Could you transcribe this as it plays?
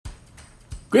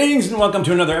Greetings and welcome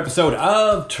to another episode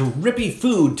of Trippy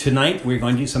Food. Tonight we're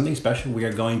going to do something special. We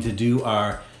are going to do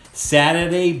our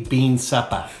Saturday bean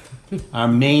supper. Our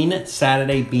Maine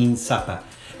Saturday bean supper.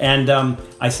 And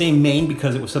I say Maine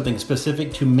because it was something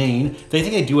specific to Maine. They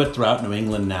think they do it throughout New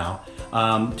England now.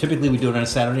 Typically we do it on a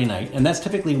Saturday night, and that's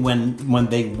typically when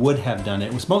they would have done it.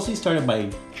 It was mostly started by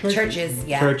churches.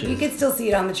 Yeah. Churches. You can still see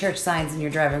it on the church signs when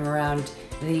you're driving around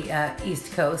the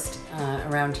East Coast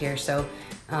around here. So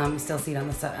you still see it on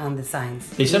the signs.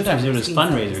 They sometimes do it as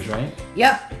fundraisers, right?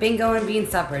 Yep, bingo and bean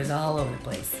suppers all over the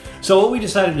place. So what we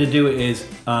decided to do is,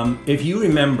 if you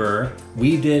remember,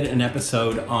 we did an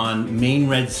episode on Maine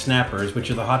red snappers,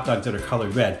 which are the hot dogs that are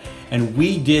colored red, and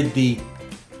we did the.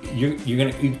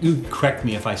 You correct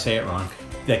me if I say it wrong.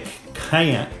 The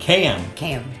Cayenne.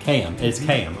 It's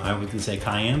Cayenne. I was going to say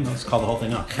Cayenne. Let's call the whole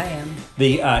thing off. Cayenne.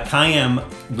 The Cayenne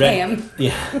red.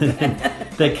 Yeah.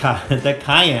 the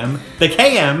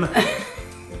Cayenne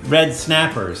red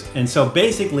snappers. And so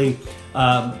basically,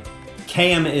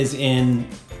 Cayenne is in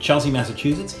Chelsea,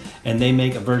 Massachusetts, and they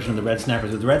make a version of the red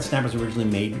snappers. The red snappers were originally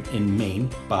made in Maine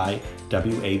by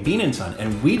W.A. Bean & Son,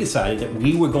 and we decided that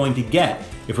we were going to get,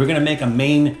 if we're going to make a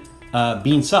Maine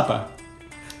bean supper,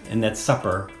 and that's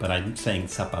supper, but I'm saying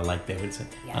supper like they would say,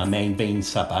 yes. Maine bean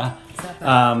supper.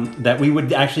 That we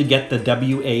would actually get the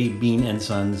W.A. Bean &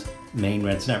 Son's Maine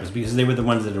red snappers because they were the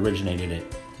ones that originated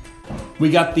it. We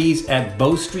got these at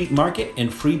Bow Street Market in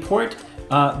Freeport.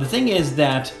 The thing is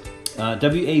that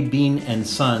W.A. Bean &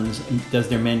 Sons does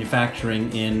their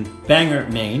manufacturing in Bangor,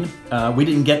 Maine. We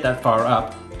didn't get that far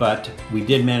up, but we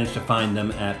did manage to find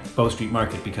them at Bow Street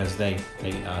Market because they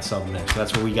sell them there. So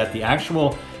that's where we got the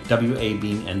actual W.A.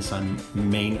 Bean & Son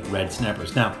Maine red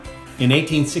snappers. Now, in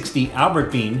 1860, Albert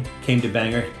Bean came to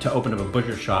Bangor to open up a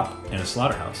butcher shop and a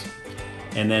slaughterhouse.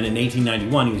 And then in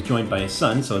 1891, he was joined by his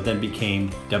son, so it then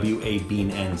became W.A.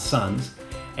 Bean & Sons.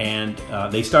 And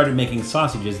they started making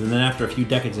sausages, and then after a few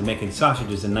decades of making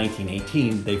sausages in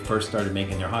 1918, they first started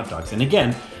making their hot dogs. And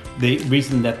again, the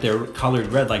reason that they're colored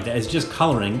red like that is just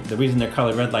coloring. The reason they're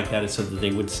colored red like that is so that they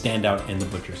would stand out in the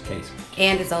butcher's case.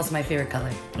 And it's also my favorite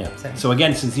color. Yeah. So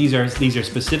again, since these are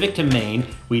specific to Maine,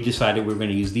 we decided we were going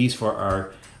to use these for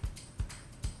our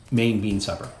Maine bean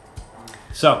supper.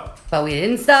 But we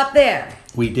didn't stop there.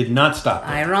 We did not stop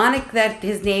there. Ironic that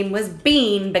his name was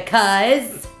Bean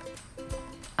because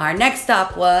our next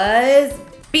stop was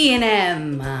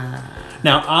B&M.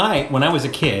 Now, when I was a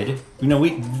kid,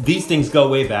 these things go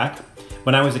way back.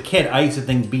 When I was a kid, I used to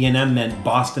think B&M meant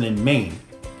Boston and Maine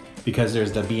because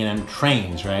there's the B&M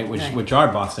trains, right? Which are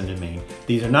Boston and Maine.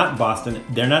 These are not Boston.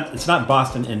 It's not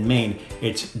Boston and Maine.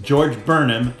 It's George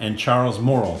Burnham and Charles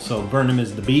Morrill. So Burnham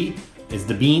is the B, is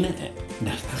the bean.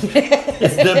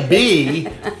 It's the B,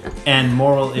 and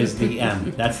Morrill is the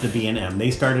M. That's the B&M.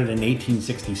 They started in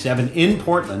 1867 in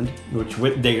Portland, which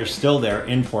they are still there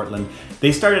in Portland.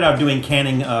 They started out doing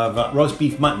canning of roast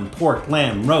beef, mutton, pork,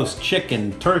 lamb, roast,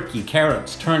 chicken, turkey,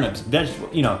 carrots, turnips,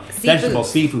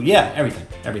 vegetables, seafood, yeah,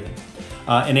 everything.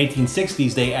 In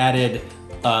 1860s, they added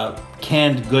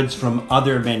canned goods from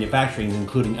other manufacturings,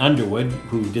 including Underwood,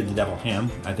 who did the devil ham.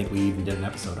 I think we even did an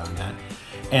episode on that.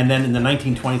 And then in the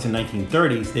 1920s and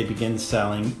 1930s, they began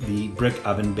selling the brick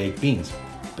oven baked beans,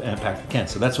 packed in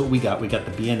cans. So that's what we got. We got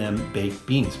the B&M baked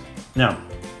beans. Now,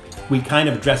 we kind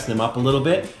of dressed them up a little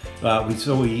bit.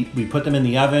 We put them in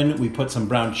the oven. We put some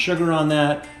brown sugar on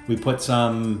that. We put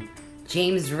some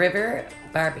James River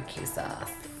barbecue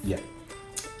sauce. Yeah.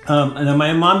 And then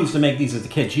my mom used to make these as a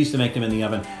kid. She used to make them in the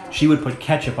oven. She would put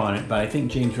ketchup on it, but I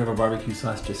think James River barbecue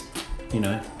sauce just,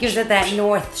 gives it that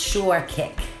North Shore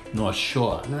kick. North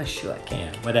Shore.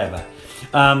 Yeah, whatever.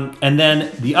 And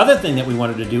then the other thing that we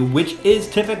wanted to do, which is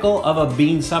typical of a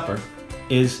bean supper,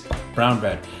 is brown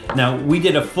bread. Now, we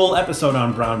did a full episode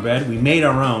on brown bread. We made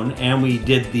our own, and we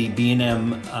did the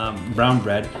B&M brown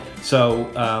bread.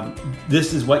 So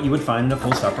this is what you would find in a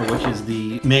full supper, which is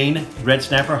the Maine red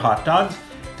snapper hot dogs,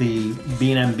 the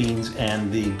B&M beans, and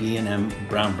the B&M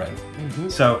brown bread. Mm-hmm.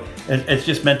 So it's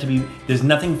just meant to be, there's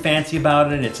nothing fancy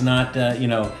about it. It's not,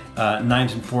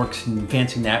 knives and forks and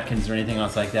fancy napkins or anything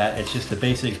else like that. It's just a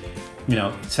basic,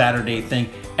 Saturday thing.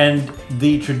 And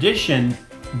the tradition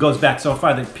goes back so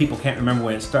far that people can't remember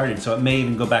when it started. So it may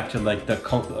even go back to like the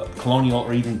colonial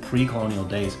or even pre-colonial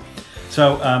days.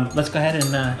 So let's go ahead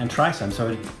and try some.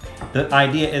 So the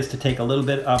idea is to take a little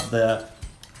bit of the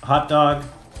hot dog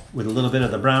with a little bit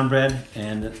of the brown bread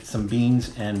and some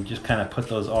beans and just kind of put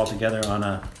those all together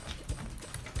on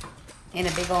in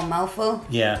a big old mouthful?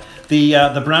 Yeah.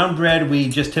 The brown bread we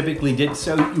just typically did,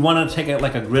 so you want to take it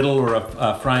like a griddle or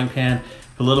a frying pan,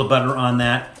 put a little butter on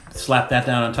that, slap that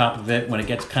down on top of it. When it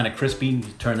gets kind of crispy, you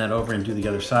turn that over and do the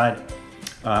other side.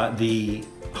 The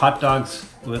hot dogs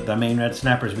with the Maine red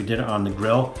snappers, we did it on the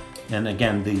grill. And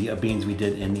again, the beans we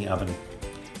did in the oven.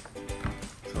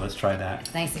 So let's try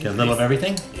that. Nice and get a little of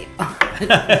everything?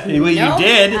 Well, you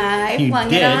did. I you flung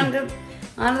did. it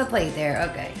onto the plate there.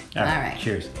 Okay. All right.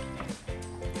 Cheers.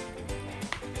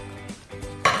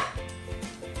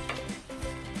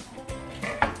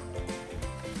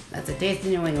 That's a taste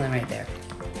of New England right there.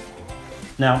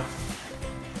 Now,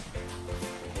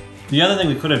 the other thing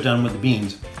we could have done with the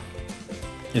beans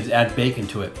is add bacon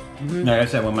to it. Like I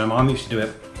said, when my mom used to do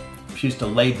it, she used to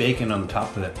lay bacon on the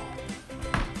top of it.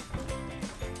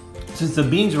 Since the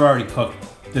beans are already cooked,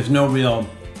 there's no real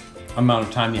amount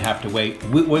of time you have to wait.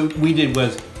 What we did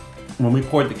was, when we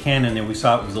poured the can in there, we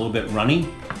saw it was a little bit runny,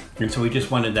 and so we just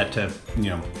wanted that to,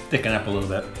 thicken up a little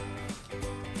bit.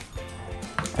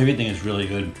 Everything is really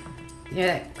good. Yeah,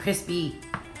 that crispy,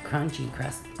 crunchy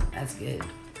crust. That's good.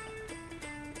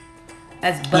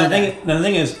 That's butter. The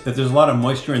thing is, if there's a lot of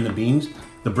moisture in the beans,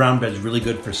 the brown bread's really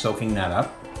good for soaking that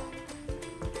up.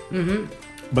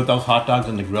 But those hot dogs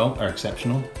on the grill are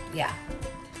exceptional. Yeah.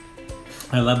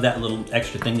 I love that little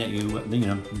extra thing that you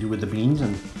do with the beans,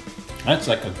 and that's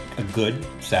like a good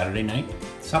Saturday night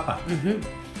supper.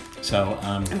 So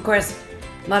Of course,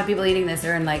 a lot of people eating this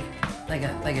are in like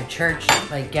a church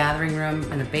gathering room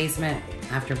in the basement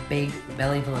after a big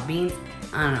belly full of beans.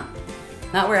 I don't know.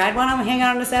 Not where I'd want to hang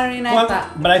out on a Saturday night.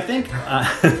 But I think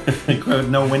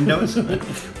no windows. The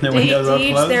windows are to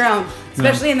each closed. their own.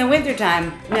 Especially in the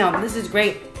wintertime. This is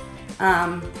great.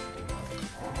 But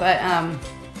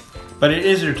it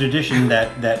is a tradition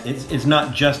that it's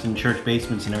not just in church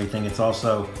basements and everything. It's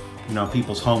also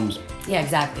people's homes. Yeah,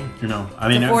 exactly. I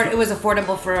mean, it was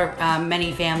affordable for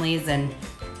many families, and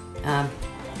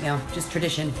just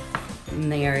tradition in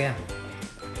the area.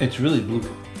 It's really blue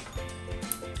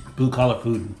collar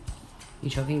food.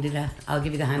 You choking to death? I'll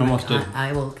give you the Heimlich. Almost did.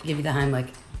 I will give you the Heimlich.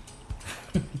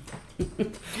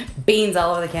 Beans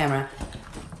all over the camera.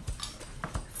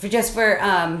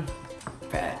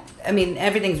 I mean,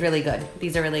 everything's really good.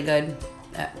 These are really good.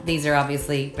 These are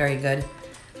obviously very good.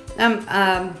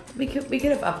 We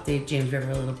could have upped the James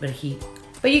River a little bit of heat,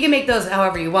 but you can make those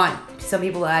however you want. Some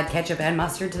people add ketchup and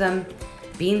mustard to them.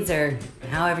 Beans are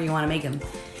however you want to make them.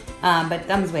 But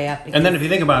thumbs way up. And then if you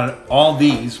think about it, all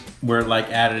these were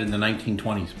added in the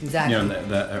 1920s. Exactly. In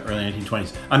the early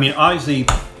 1920s. I mean, obviously,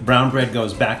 brown bread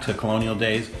goes back to colonial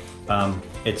days.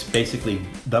 It's basically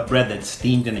the bread that's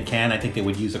steamed in a can. I think they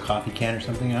would use a coffee can or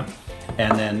something.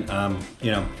 And then,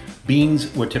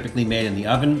 beans were typically made in the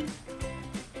oven.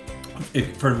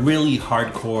 For really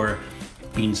hardcore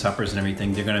bean suppers and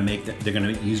everything, they're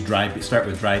gonna use start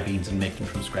with dry beans and make them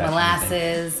from scratch.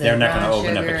 Molasses. They're not gonna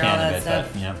open sugar, up a can of it,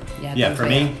 but yeah, for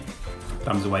me,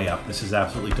 thumbs way up. This is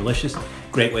absolutely delicious.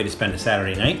 Great way to spend a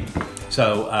Saturday night.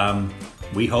 So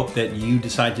we hope that you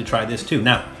decide to try this too.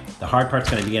 Now, the hard part's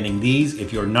gonna be getting these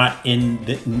if you're not in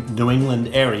the New England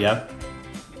area.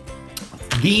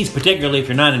 These particularly if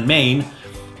you're not in Maine,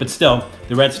 but still,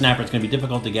 the red snapper is going to be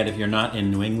difficult to get if you're not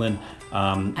in New England.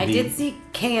 I did see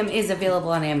KM is available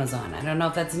on Amazon. I don't know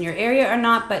if that's in your area or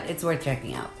not, but it's worth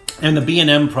checking out. And the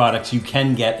B&M products you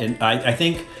can get, and I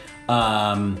think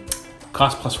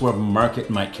Cost Plus World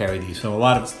Market might carry these. So a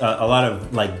lot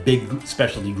of big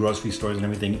specialty grocery stores and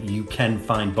everything, you can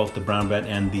find both the brown bread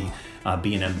and the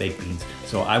B&M baked beans.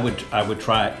 So I would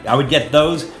get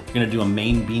those. You're going to do a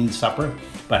Maine bean supper.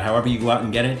 But however you go out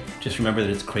and get it, just remember that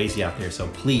it's crazy out there. So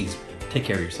please take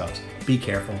care of yourselves. Be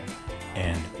careful,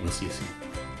 and we'll see you soon.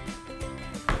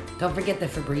 Don't forget the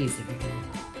Febreze if you're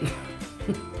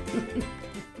gonna.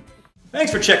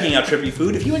 Thanks for checking out Trippy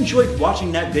Food. If you enjoyed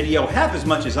watching that video half as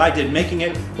much as I did making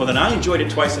it, well then I enjoyed it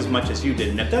twice as much as you did.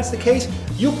 And if that's the case,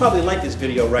 you'll probably like this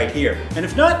video right here. And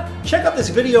if not, check out this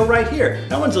video right here.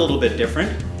 That one's a little bit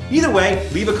different. Either way,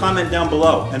 leave a comment down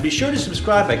below, and be sure to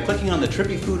subscribe by clicking on the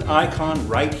Trippy Food icon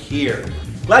right here.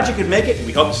 Glad you could make it, and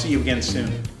we hope to see you again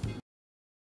soon.